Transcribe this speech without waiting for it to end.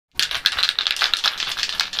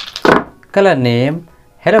Colour name.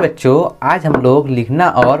 Hello बच्चों, आज हम लोग लिखना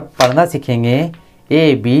और पढ़ना सीखेंगे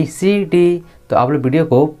ABCD। तो आप लोग वीडियो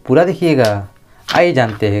को पूरा देखिएगा। आइए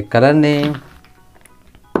जानते हैं colour name.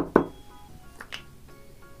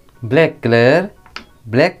 Black colour,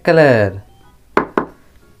 black colour.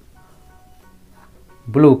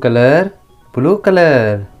 Blue colour, blue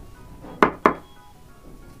colour.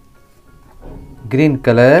 Green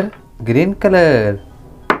colour, green colour.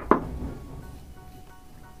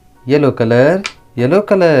 Yellow colour, yellow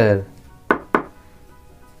colour.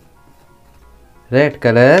 Red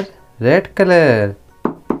colour, red colour.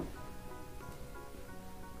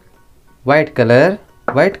 White colour,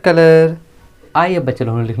 white colour. आइए बच्चे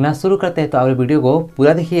लोग लिखना शुरू करते हैं, तो आप वीडियो को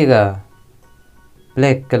पूरा देखिएगा।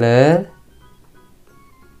 Black colour.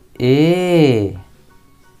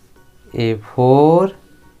 A for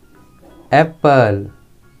apple.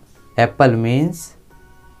 Apple means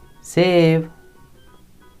save.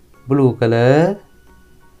 Blue color.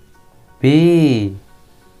 B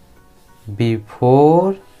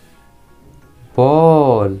for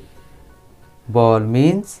ball. Ball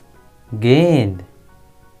means gained.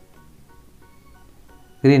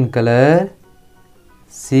 Green color.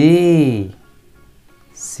 C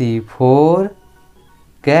for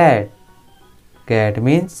cat. Cat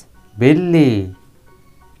means Billy.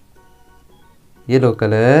 Yellow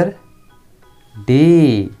color. D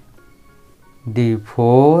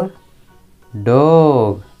for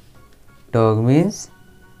dog. Dog means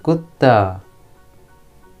kutta.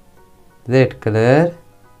 Red color.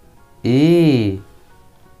 E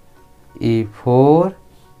for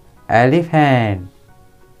elephant.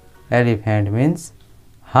 Elephant means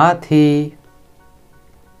hathi.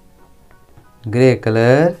 Grey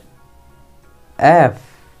color. F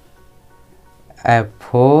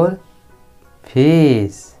for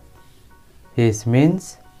fish. Fish means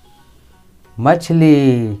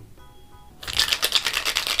machli.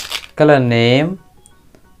 Color name.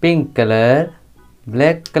 Pink color,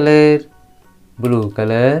 black color, blue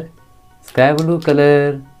color, sky blue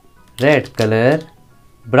color, red color,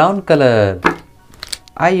 brown color।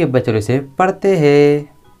 आइए बच्चों इसे पढ़ते हैं।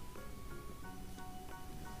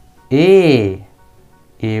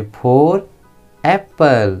 A for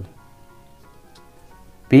apple.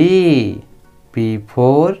 B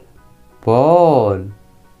for ball.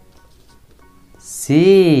 C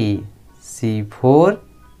for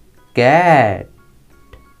cat.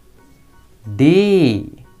 D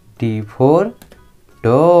for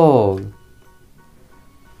dog.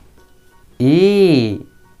 E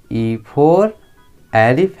for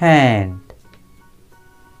elephant.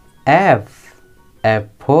 F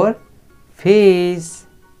for fish।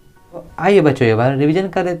 आइए बच्चों एक बार revision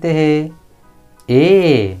कर देते हैं।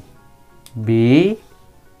 A B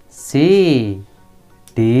C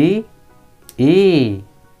D E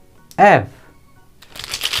F।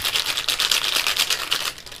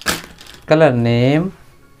 Colour name.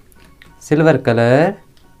 Silver colour,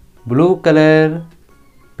 blue colour,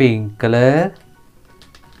 pink colour,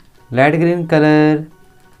 light green colour,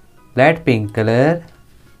 light pink colour,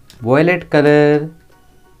 violet colour,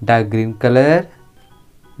 dark green colour,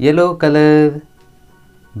 yellow colour,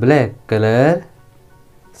 black colour,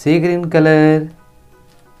 C green colour,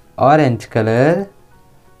 orange colour,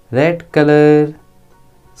 red colour,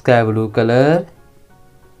 sky blue colour,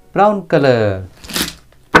 brown colour.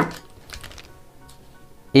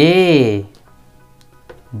 A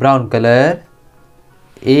brown colour.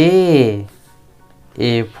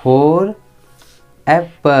 A for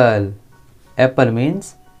apple. Apple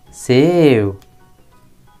means save.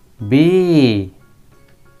 B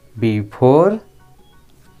for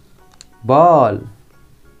ball.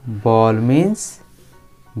 Ball means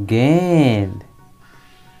gained.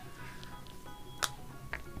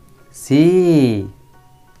 C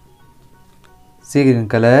green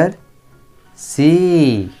color. C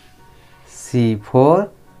for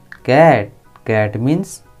cat. Cat means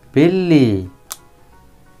Billy.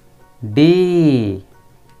 D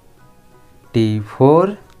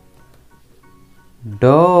for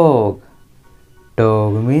dog.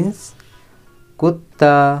 Dog means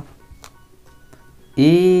kutta. E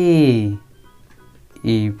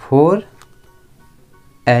for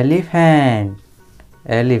elephant.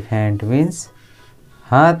 Elephant means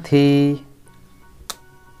hathi.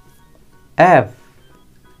 F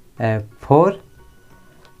for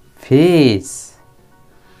fish.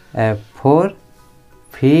 F for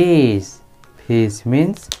fish. Fish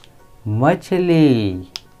means machli.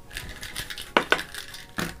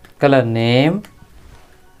 Color name.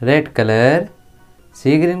 Red color,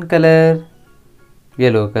 sea green color,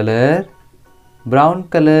 yellow color, brown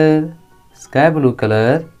color, sky blue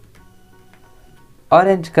color,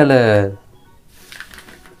 orange colour.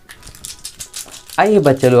 आइए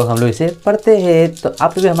बच्चे लोग हम लोग इसे पढ़ते हैं, तो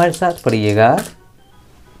आप भी हमारे साथ पढ़िएगा।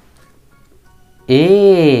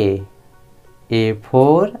 A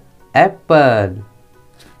for Apple.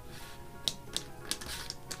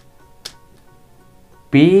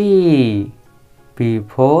 P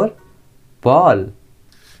for ball।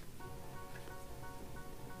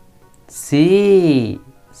 C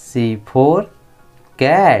for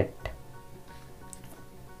cat।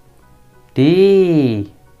 D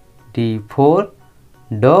for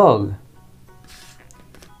dog।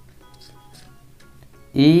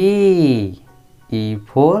 E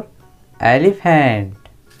for elephant।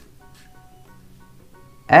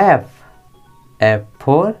 F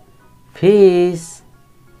for fish।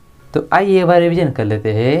 तो आइए एक बार रिवीजन कर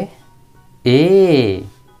लेते हैं। A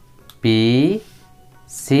B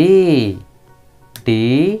C D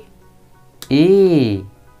E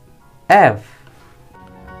F।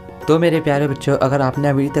 तो मेरे प्यारे बच्चों, अगर आपने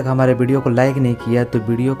अभी तक हमारे वीडियो को लाइक नहीं किया तो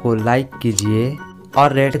वीडियो को लाइक कीजिए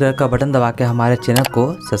और रेड कलर का बटन दबा के हमारे चैनल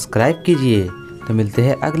को सब्सक्राइब कीजिए। तो मिलते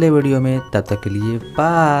हैं अगले वीडियो में, तब तक के लिए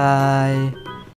बाय।